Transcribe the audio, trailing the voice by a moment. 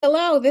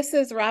Hello, this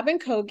is Robin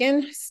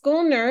Cogan,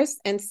 school nurse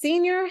and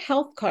senior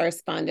health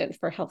correspondent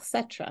for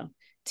HealthCetra.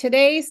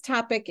 Today's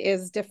topic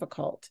is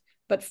difficult,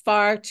 but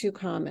far too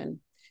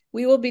common.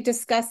 We will be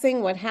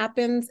discussing what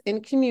happens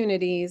in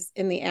communities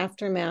in the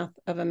aftermath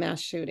of a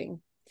mass shooting.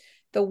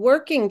 The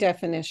working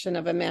definition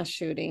of a mass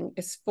shooting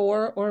is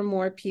 4 or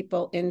more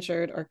people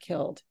injured or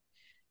killed.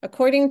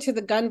 According to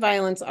the Gun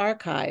Violence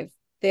Archive,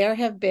 there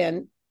have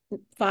been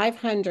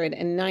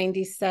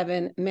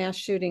 597 mass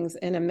shootings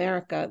in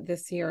America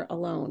this year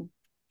alone.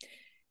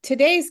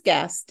 Today's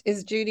guest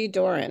is Judy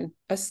Doran,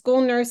 a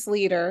school nurse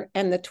leader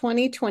and the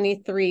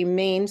 2023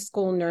 Maine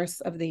School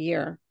Nurse of the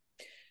Year.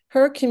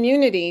 Her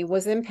community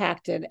was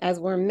impacted, as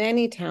were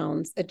many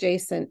towns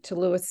adjacent to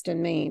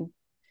Lewiston, Maine,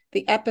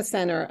 the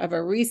epicenter of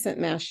a recent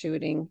mass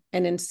shooting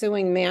and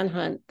ensuing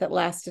manhunt that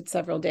lasted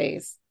several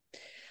days.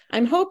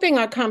 I'm hoping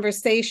our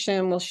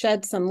conversation will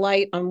shed some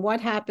light on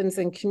what happens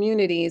in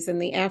communities in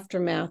the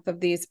aftermath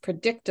of these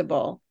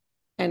predictable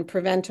and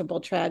preventable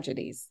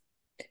tragedies.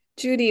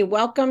 Judy,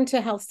 welcome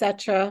to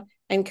HealthCetra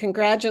and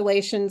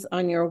congratulations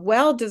on your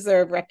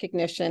well-deserved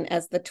recognition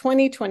as the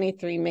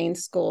 2023 Maine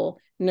School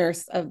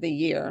Nurse of the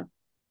Year.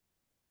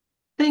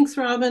 Thanks,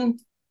 Robin.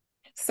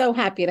 So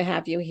happy to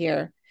have you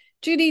here.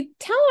 Judy,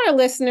 tell our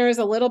listeners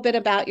a little bit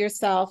about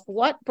yourself.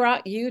 What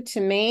brought you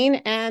to Maine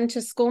and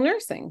to school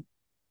nursing?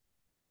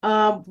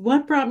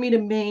 What brought me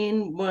to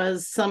Maine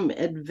was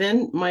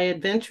my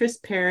adventurous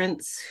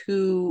parents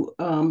who,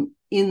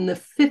 in the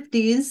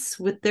 50s,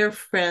 with their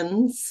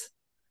friends,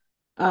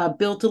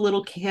 built a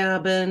little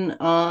cabin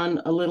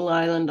on a little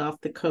island off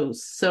the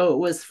coast. So it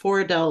was 4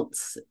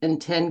 adults and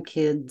 10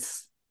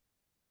 kids.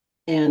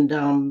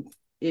 And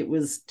it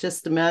was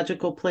just a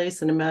magical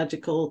place and a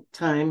magical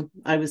time.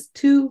 I was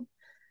 2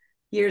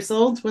 years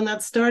old when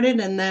that started,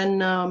 and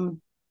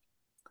then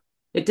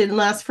it didn't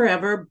last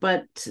forever,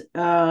 but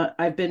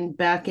I've been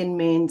back in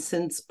Maine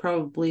since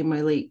probably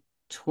my late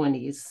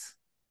 20s.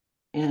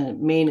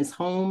 And Maine is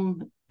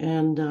home.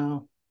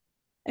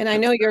 And I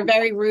know you're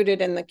very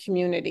rooted in the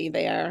community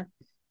there.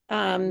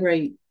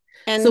 Right.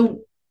 And So,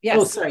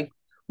 yes. sorry.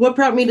 What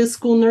brought me to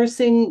school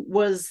nursing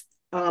was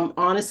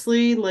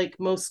honestly, like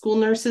most school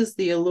nurses,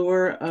 the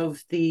allure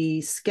of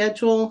the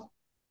schedule.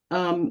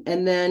 And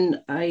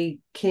then I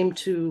came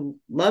to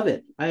love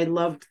it. I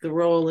loved the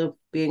role of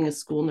being a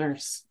school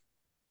nurse.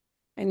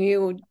 And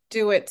you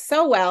do it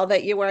so well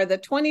that you are the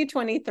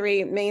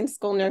 2023 Maine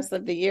School Nurse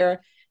of the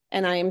Year.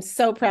 And I am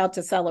so proud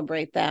to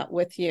celebrate that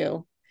with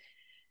you.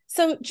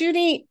 So,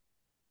 Judy,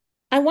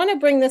 I want to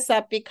bring this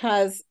up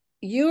because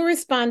you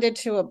responded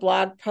to a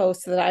blog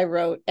post that I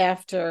wrote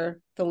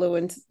after the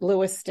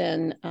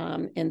Lewiston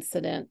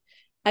incident.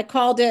 I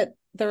called it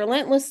The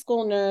Relentless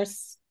School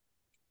Nurse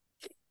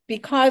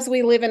because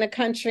we live in a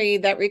country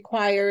that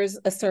requires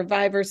a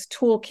survivor's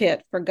toolkit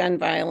for gun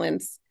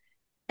violence.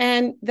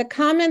 And the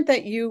comment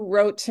that you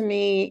wrote to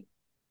me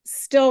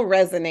still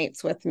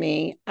resonates with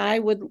me. I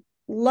would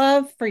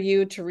love for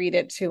you to read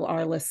it to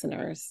our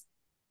listeners.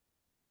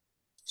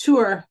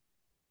 Sure.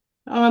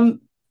 I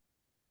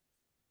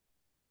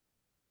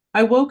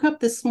woke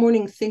up this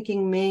morning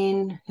thinking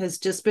Maine has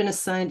just been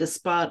assigned a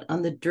spot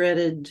on the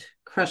dreaded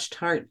crushed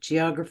heart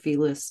geography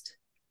list.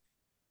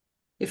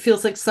 It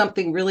feels like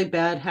something really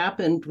bad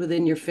happened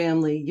within your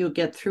family. You'll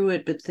get through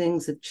it, but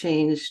things have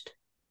changed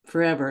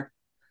forever.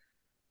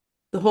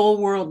 The whole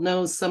world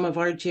knows some of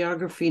our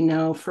geography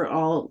now for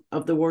all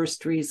of the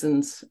worst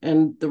reasons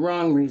and the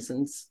wrong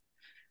reasons.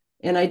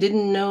 And I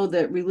didn't know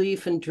that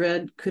relief and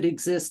dread could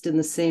exist in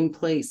the same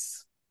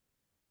place.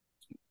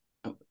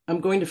 I'm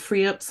going to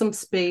free up some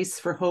space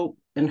for hope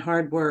and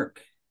hard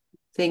work.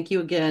 Thank you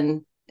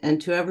again. And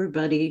to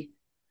everybody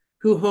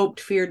who hoped,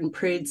 feared, and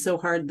prayed so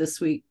hard this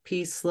week,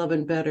 peace, love,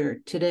 and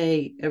better.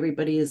 Today,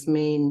 everybody is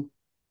Maine.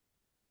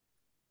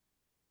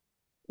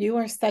 You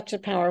are such a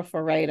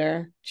powerful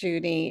writer,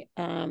 Judy.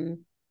 I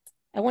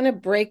want to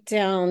break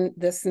down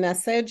this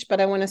message, but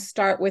I want to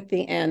start with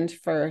the end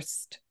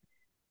first.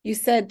 You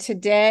said,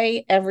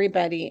 today,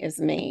 everybody is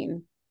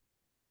Maine.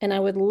 And I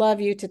would love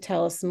you to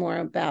tell us more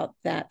about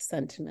that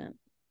sentiment.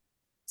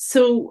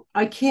 So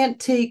I can't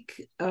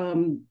take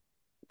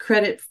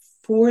credit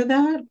for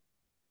that.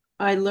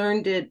 I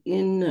learned it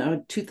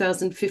in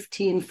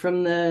 2015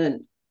 from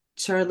the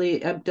Charlie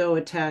Hebdo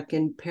attack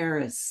in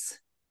Paris.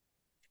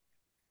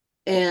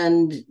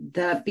 And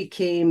that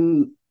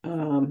became,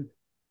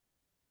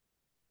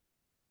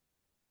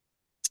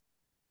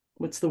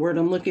 what's the word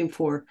I'm looking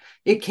for?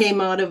 It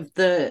came out of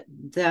that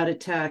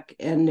attack,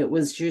 and it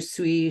was Je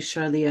suis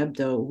Charlie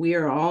Hebdo. We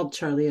are all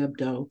Charlie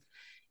Hebdo.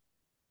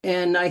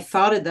 And I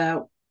thought of that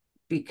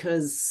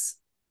because,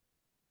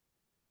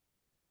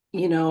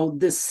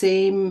 the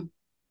same,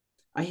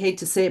 I hate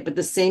to say it, but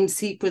the same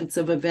sequence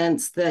of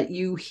events that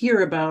you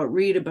hear about,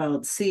 read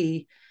about,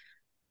 see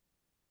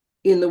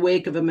in the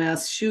wake of a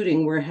mass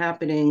shooting were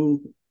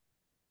happening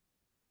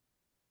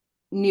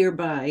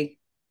nearby.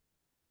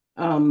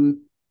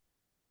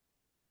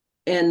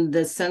 And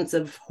the sense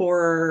of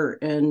horror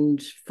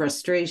and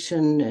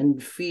frustration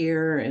and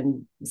fear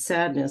and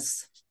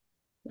sadness.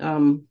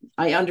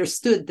 I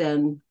understood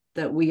then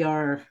that we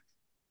are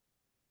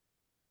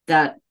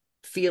that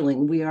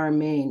feeling. We are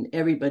Maine.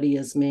 Everybody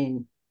is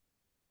Maine.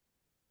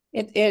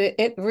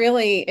 It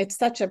really, it's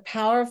such a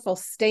powerful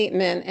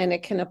statement, and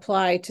it can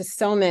apply to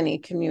so many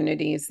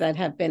communities that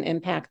have been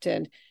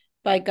impacted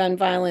by gun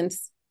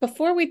violence.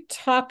 Before we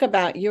talk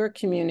about your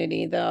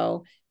community,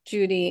 though,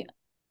 Judy,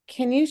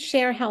 can you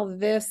share how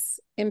this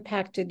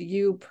impacted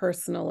you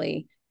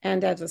personally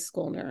and as a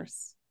school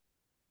nurse?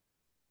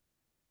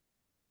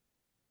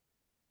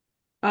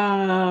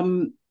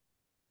 I'll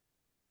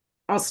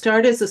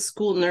start as a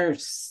school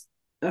nurse.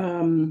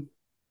 The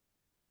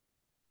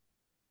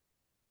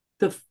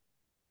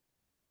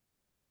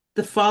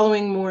the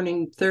following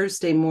morning,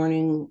 Thursday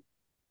morning,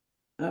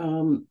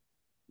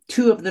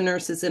 two of the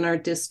nurses in our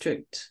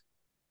district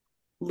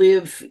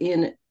live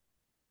in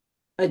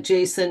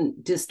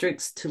adjacent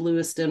districts to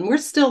Lewiston.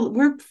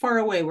 We're far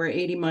away. We're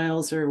 80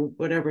 miles or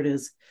whatever it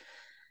is.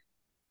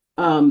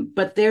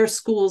 But their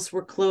schools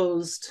were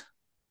closed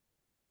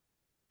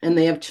and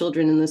they have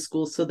children in the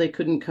school, so they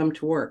couldn't come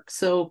to work.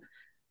 So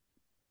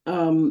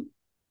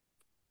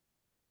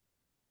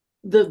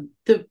the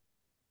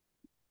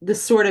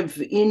sort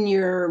of in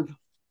your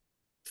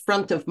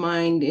front of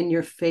mind, in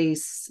your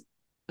face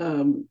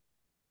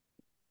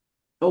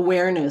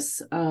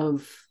awareness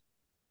of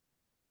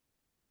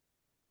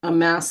a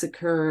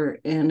massacre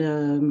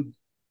and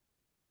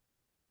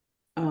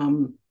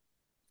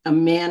a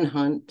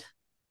manhunt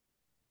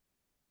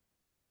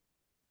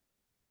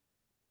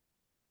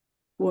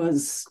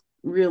was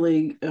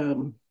really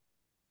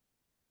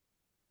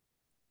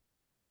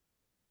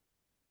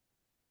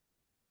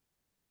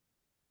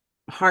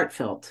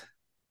heartfelt.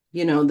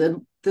 You know,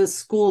 the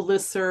school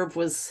listserv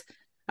was,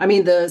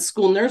 the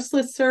school nurse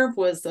listserv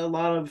was a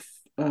lot of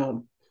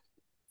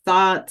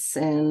thoughts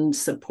and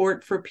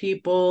support for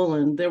people,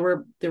 and there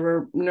were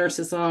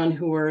nurses on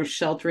who were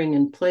sheltering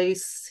in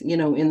place,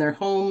 in their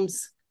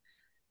homes.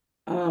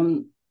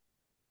 And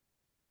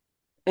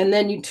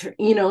then you turn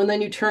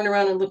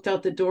around and looked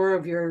out the door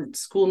of your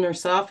school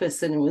nurse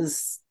office, and it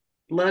was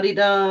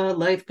la-di-da,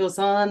 life goes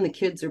on, the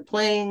kids are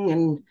playing,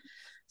 and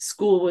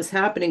school was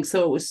happening.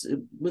 So it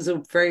was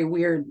a very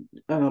weird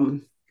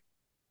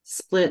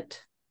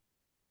split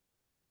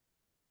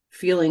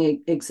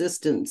feeling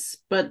existence.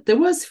 But there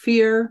was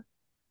fear.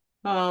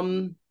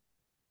 There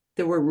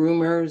were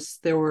rumors.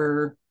 There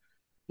were,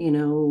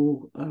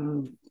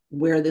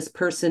 where this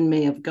person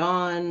may have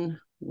gone,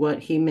 what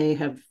he may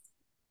have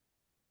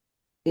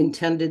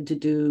intended to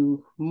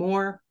do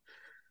more.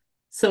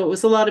 So it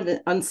was a lot of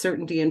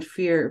uncertainty and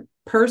fear.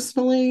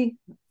 Personally,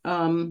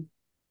 I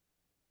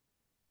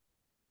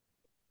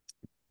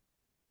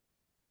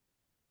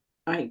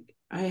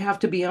have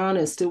to be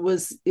honest, it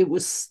was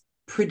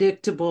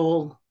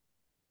predictable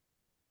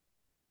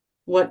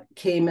what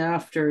came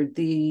after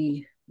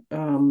the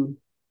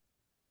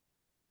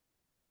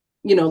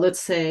let's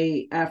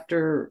say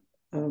after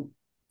the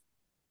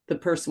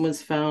person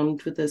was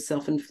found with a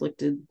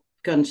self-inflicted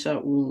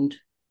gunshot wound.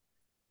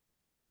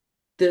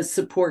 The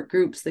support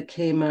groups that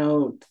came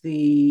out,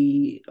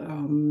 the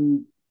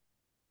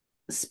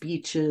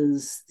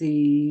speeches,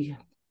 the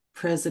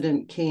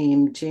president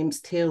came,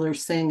 James Taylor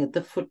sang at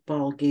the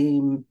football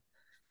game,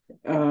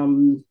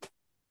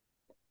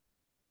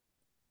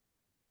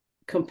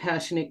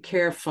 compassionate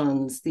care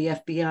funds, the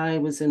FBI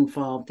was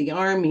involved, the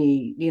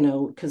Army,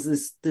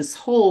 because this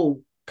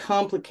whole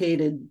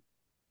complicated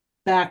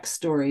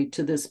backstory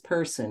to this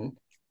person,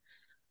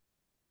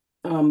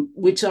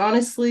 which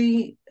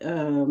honestly,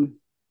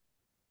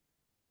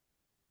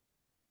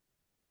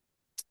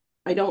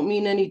 I don't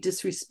mean any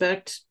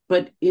disrespect,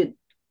 but it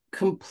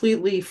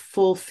completely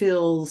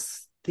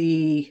fulfills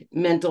the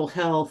mental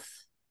health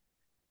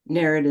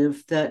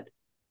narrative that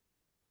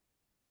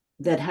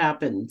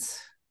happens.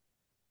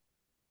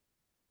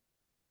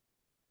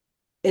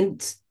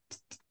 And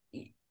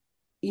the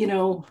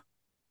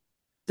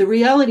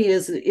reality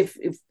is,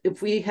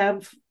 if we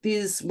have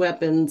these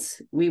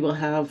weapons, we will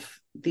have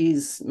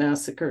these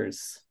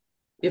massacres.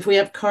 If we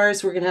have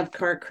cars, we're going to have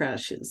car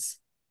crashes.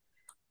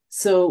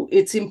 So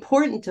it's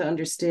important to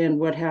understand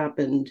what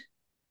happened.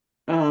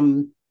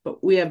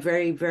 But we have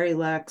very, very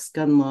lax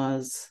gun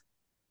laws.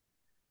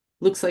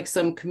 Looks like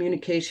some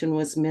communication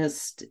was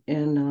missed,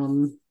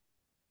 and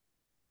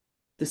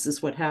this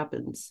is what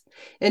happens.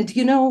 And,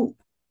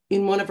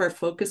 in one of our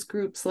focus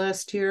groups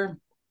last year,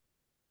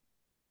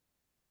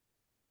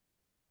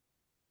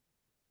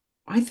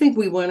 I think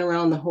we went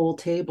around the whole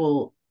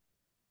table,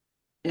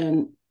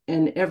 and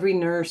every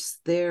nurse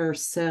there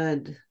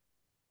said,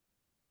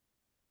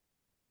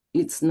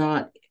 it's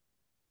not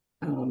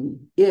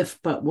if,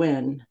 but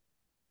when.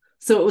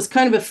 So it was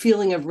kind of a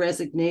feeling of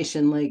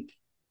resignation, like,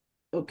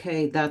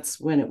 okay, that's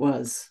when it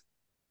was.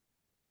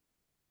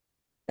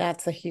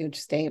 That's a huge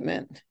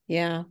statement.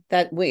 Yeah,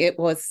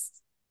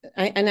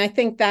 and I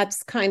think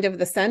that's kind of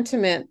the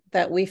sentiment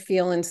that we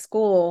feel in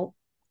school.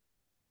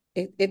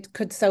 It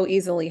could so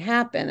easily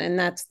happen. And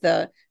that's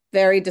the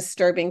very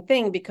disturbing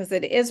thing, because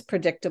it is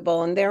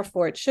predictable and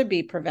therefore it should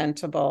be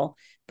preventable.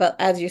 But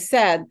as you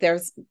said,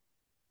 there's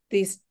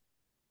these,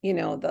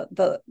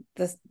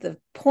 the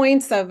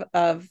points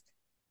of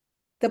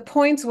the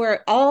points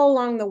where all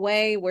along the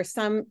way where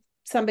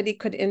somebody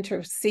could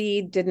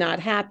intercede did not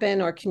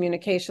happen, or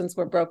communications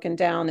were broken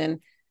down,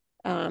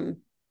 and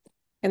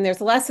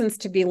there's lessons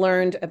to be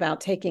learned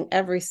about taking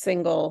every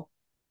single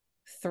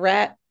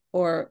threat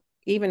or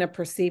even a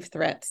perceived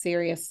threat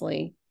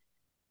seriously.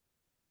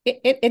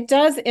 It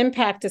does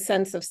impact a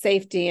sense of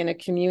safety in a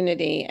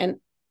community. And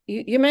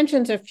you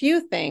mentioned a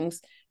few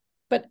things,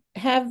 but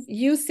have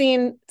you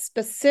seen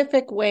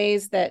specific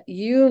ways that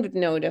you've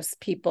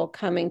noticed people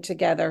coming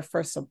together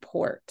for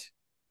support?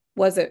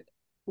 Was it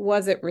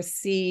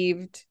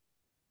received?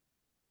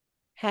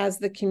 How has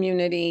the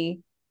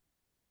community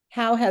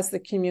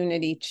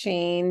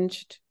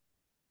changed?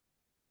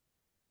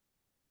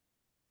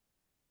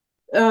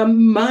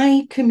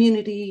 My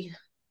community,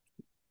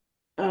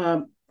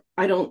 I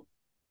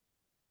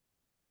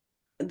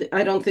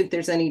don't think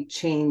there's any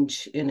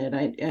change in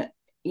it.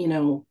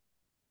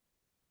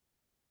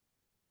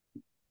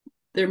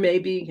 There may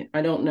be,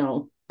 I don't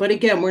know. But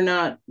again, we're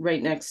not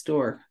right next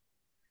door.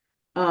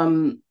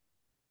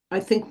 I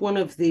think one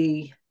of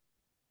the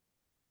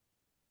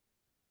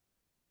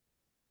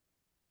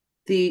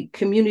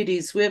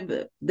communities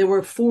there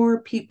were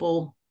four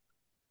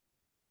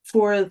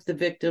of the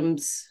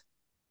victims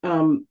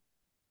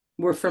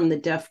were from the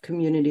deaf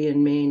community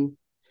in Maine.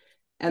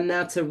 And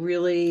that's a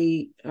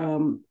really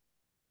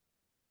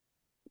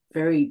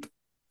very,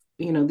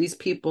 these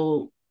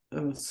people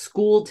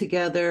school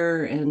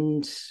together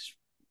and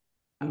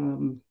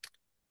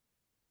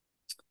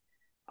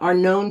are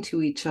known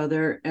to each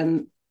other.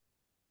 And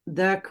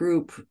that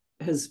group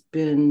has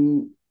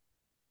been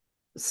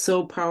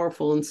so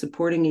powerful in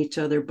supporting each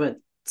other, but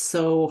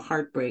so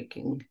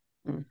heartbreaking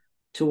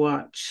to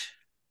watch.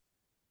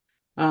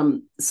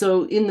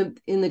 So in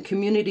the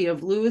community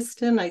of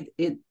Lewiston,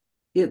 it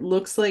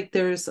looks like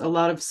there's a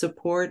lot of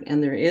support,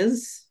 and there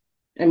is.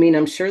 I mean,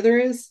 I'm sure there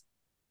is.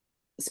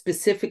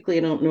 Specifically,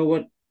 I don't know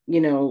what,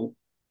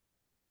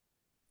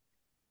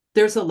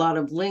 there's a lot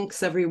of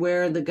links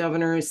everywhere. The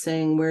governor is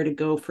saying where to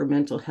go for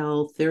mental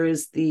health. There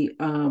is the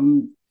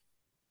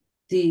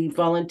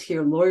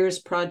Volunteer Lawyers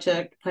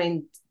Project,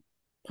 Pine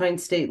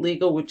State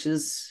Legal, which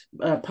is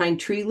Pine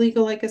Tree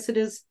Legal, I guess it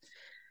is,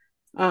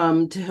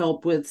 to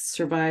help with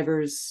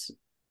survivors.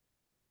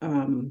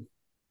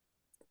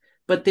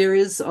 But there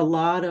is a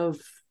lot of,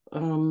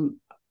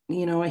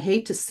 I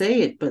hate to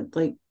say it, but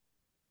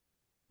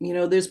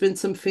there's been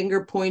some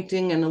finger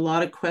pointing and a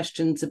lot of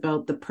questions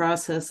about the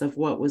process of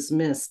what was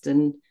missed.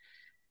 And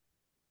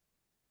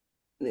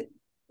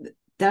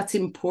that's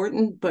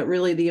important, but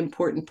really the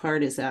important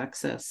part is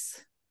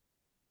access.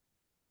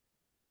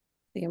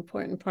 The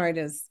important part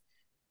is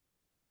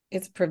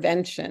it's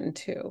prevention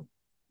too.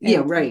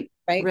 Yeah, right.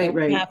 Right. Right, and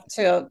right.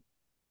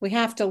 We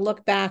have to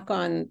look back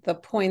on the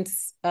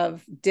points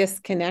of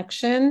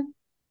disconnection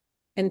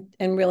and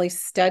really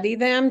study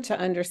them to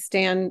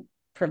understand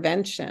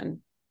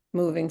prevention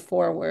moving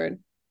forward.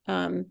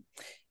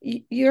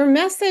 Your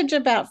message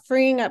about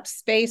freeing up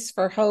space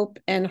for hope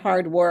and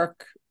hard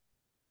work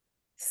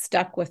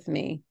stuck with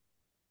me.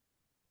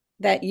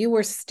 That you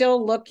were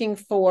still looking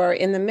for,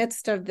 in the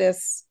midst of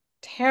this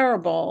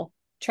terrible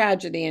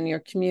tragedy in your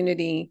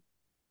community,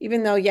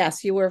 even though,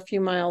 yes, you were a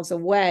few miles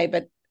away,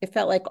 but it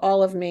felt like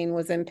all of Maine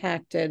was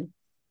impacted,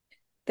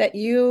 that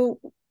you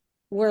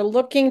were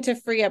looking to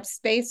free up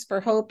space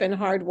for hope and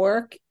hard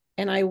work.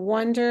 And I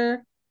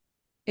wonder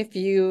if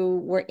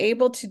you were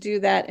able to do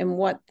that and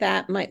what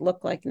that might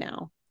look like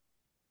now.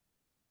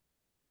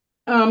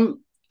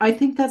 I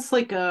think that's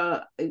like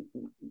a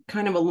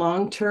kind of a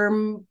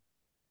long-term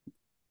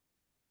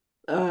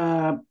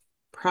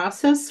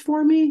process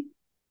for me.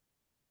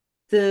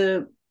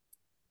 To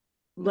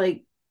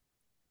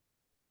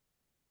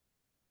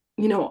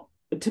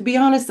be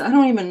honest, I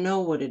don't even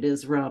know what it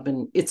is,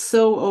 Robin. It's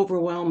so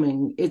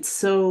overwhelming. It's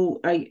so,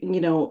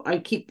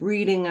 I keep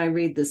reading. I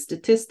read the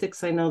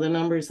statistics. I know the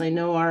numbers. I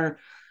know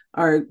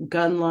our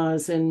gun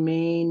laws in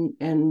Maine.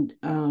 And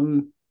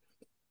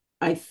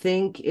I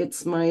think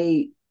it's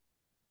my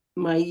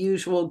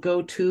usual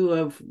go-to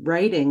of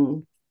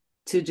writing,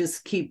 to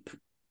just keep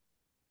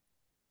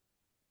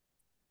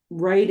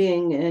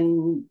writing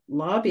and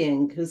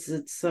lobbying, because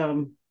it's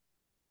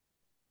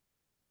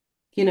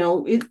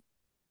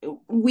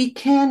we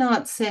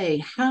cannot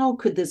say, how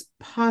could this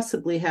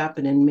possibly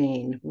happen in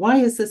Maine? Why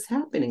is this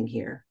happening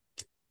here?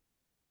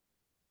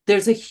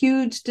 There's a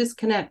huge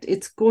disconnect.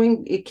 It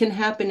can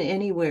happen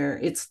anywhere.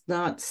 It's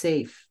not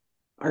safe.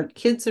 Our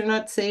kids are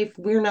not safe.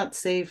 We're not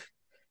safe.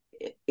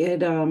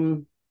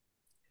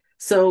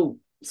 So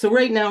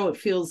right now it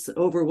feels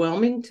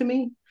overwhelming to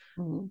me.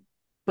 Mm-hmm.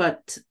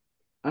 But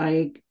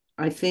I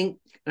think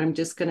I'm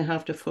just going to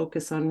have to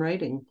focus on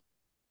writing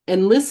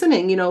and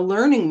listening,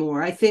 learning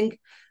more. I think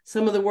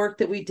some of the work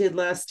that we did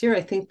last year,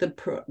 I think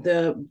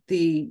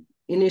the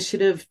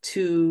initiative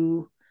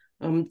to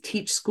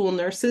teach school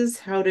nurses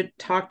how to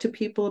talk to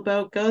people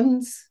about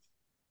guns,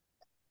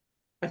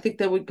 I think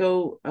that would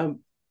go a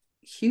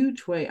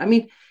huge way. I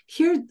mean,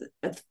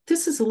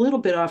 this is a little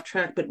bit off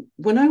track, but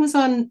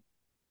when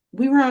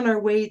we were on our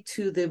way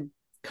to the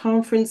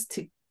conference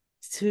to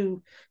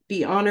to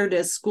be honored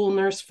as school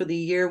nurse for the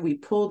year, we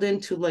pulled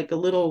into like a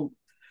little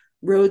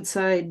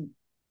roadside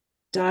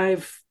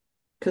dive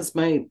because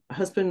my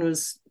husband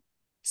was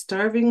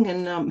starving,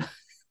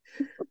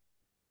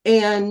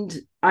 and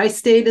I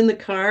stayed in the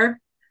car,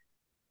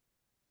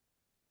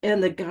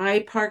 and the guy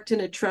parked in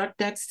a truck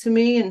next to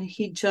me, and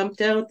he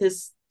jumped out,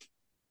 this,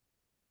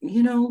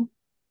 you know,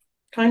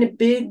 kind of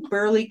big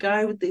burly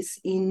guy with this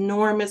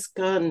enormous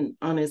gun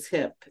on his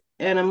hip.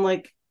 And I'm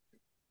like,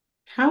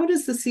 how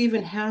does this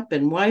even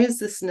happen? Why is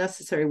this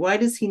necessary? Why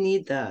does he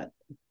need that?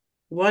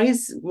 Why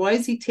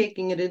is he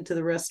taking it into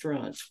the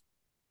restaurant?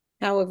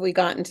 How have we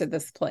gotten to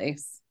this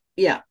place?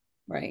 Yeah.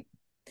 Right.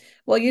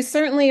 Well, you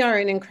certainly are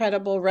an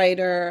incredible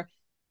writer.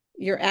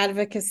 Your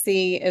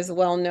advocacy is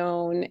well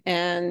known,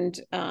 and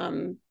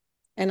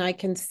I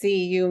can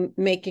see you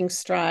making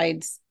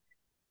strides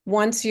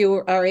once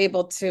you are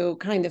able to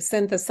kind of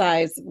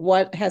synthesize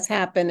what has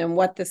happened and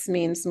what this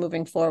means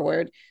moving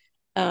forward.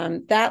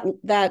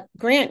 That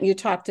grant you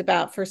talked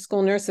about for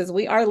school nurses,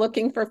 we are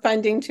looking for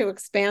funding to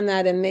expand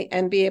that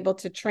and be able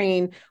to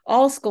train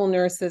all school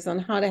nurses on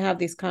how to have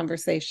these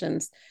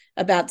conversations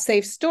about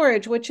safe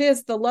storage, which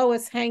is the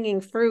lowest hanging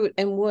fruit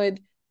and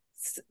would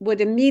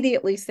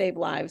immediately save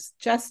lives,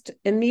 just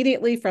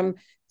immediately, from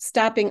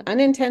stopping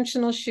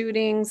unintentional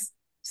shootings,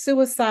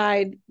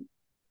 suicide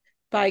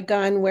by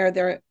gun where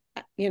they're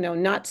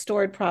not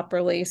stored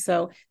properly.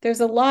 So there's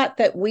a lot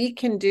that we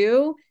can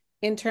do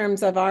in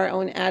terms of our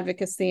own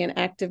advocacy and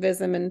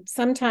activism. And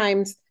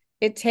sometimes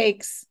it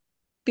takes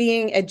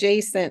being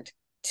adjacent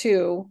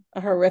to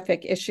a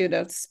horrific issue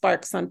to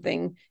spark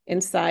something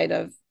inside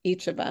of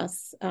each of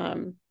us.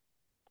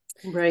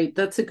 Right.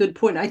 That's a good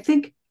point. I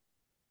think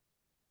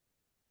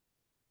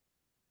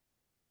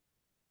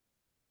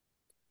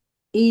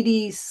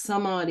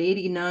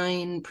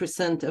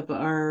 89% of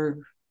our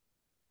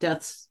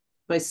deaths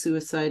by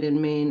suicide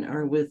in Maine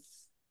are with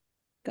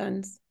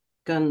guns.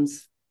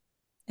 Guns.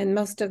 And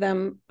most of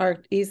them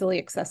are easily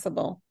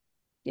accessible.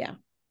 Yeah.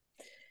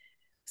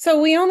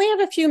 So we only have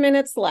a few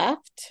minutes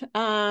left.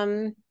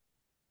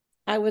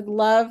 I would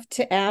love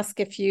to ask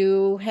if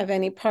you have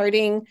any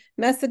parting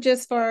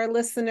messages for our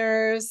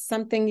listeners,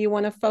 something you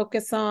want to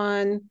focus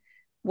on,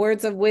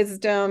 words of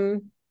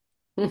wisdom.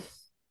 I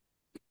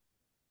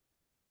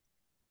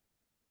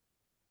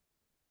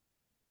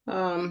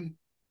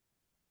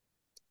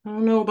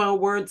don't know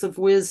about words of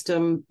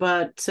wisdom,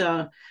 but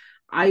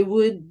I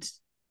would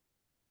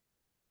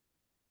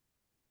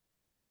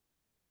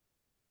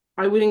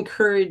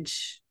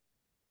encourage,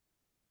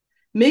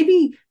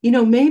 maybe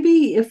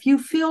if you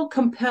feel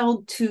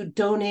compelled to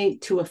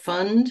donate to a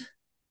fund,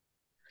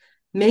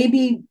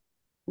 maybe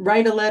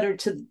write a letter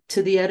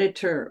to the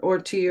editor or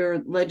to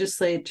your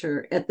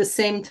legislator at the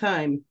same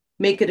time.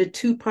 Make it a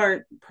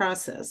two-part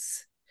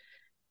process.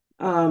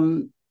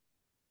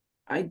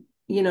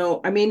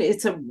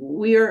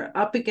 We're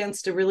up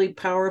against a really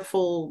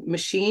powerful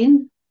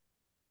machine.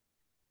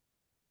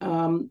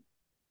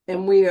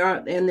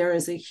 And there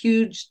is a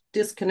huge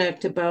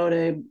disconnect about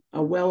a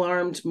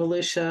well-armed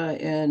militia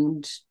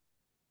and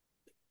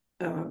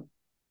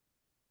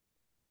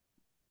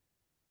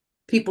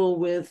people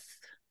with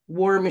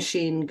war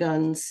machine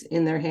guns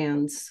in their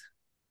hands.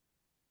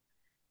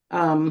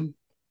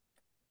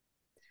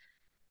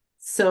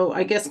 So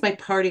I guess my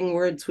parting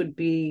words would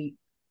be,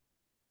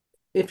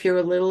 if you're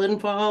a little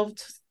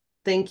involved,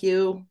 thank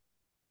you.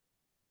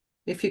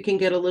 If you can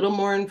get a little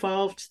more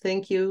involved,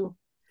 thank you.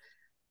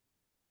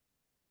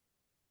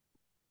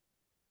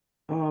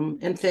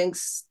 And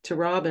thanks to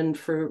Robin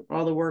for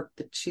all the work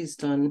that she's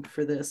done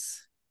for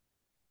this.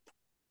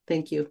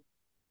 Thank you.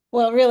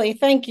 Well, really,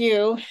 thank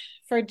you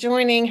for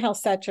joining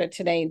Helsetra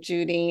today,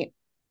 Judy.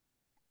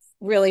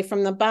 Really,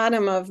 from the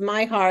bottom of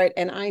my heart,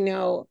 and I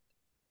know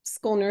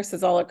school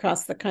nurses all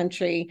across the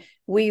country,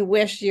 we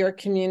wish your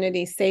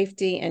community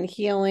safety and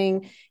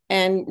healing.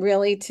 And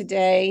really,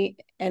 today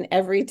and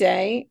every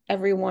day,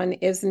 everyone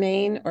is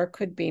Maine or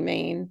could be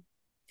Maine.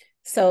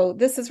 So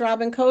this is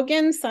Robin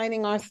Cogan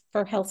signing off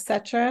for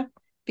Helsetra.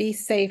 Be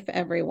safe,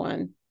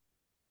 everyone.